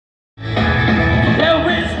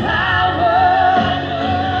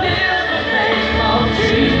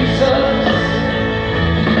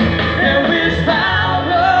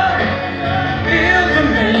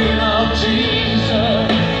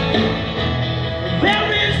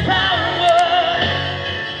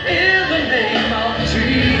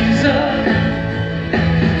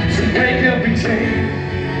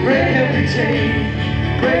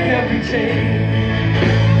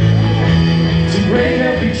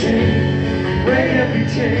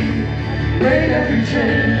chain, break every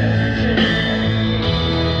chain.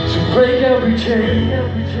 So break every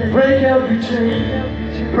chain, break every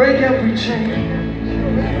chain, break every chain.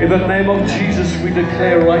 In the name of Jesus, we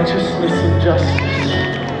declare righteousness and justice.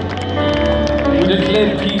 We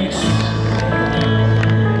declare peace.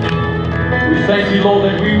 We thank you,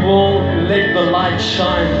 Lord, that we will let the light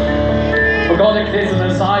shine. For God declares in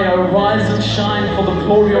Isaiah, arise and shine, for the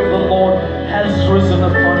glory of the Lord has risen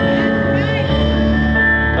upon you.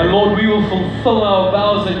 And Lord, we will fulfill our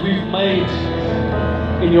vows that we've made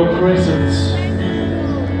in your presence.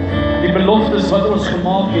 Die beloftes wat ons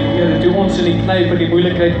gemaak het, Here, toe ons in die knyp en die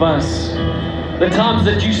moeilikheid was. The times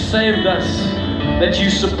that you saved us, that you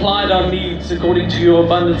supplied our needs according to your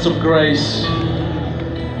abundance of grace.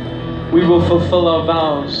 We will fulfill our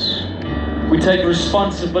vows. We take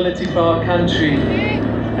responsibility for our country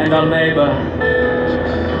and our neighbor.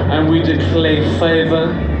 And we declare favor,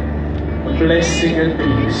 blessing and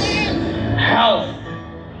peace. Health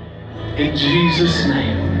in Jesus'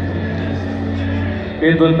 name.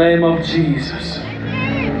 In the name of Jesus.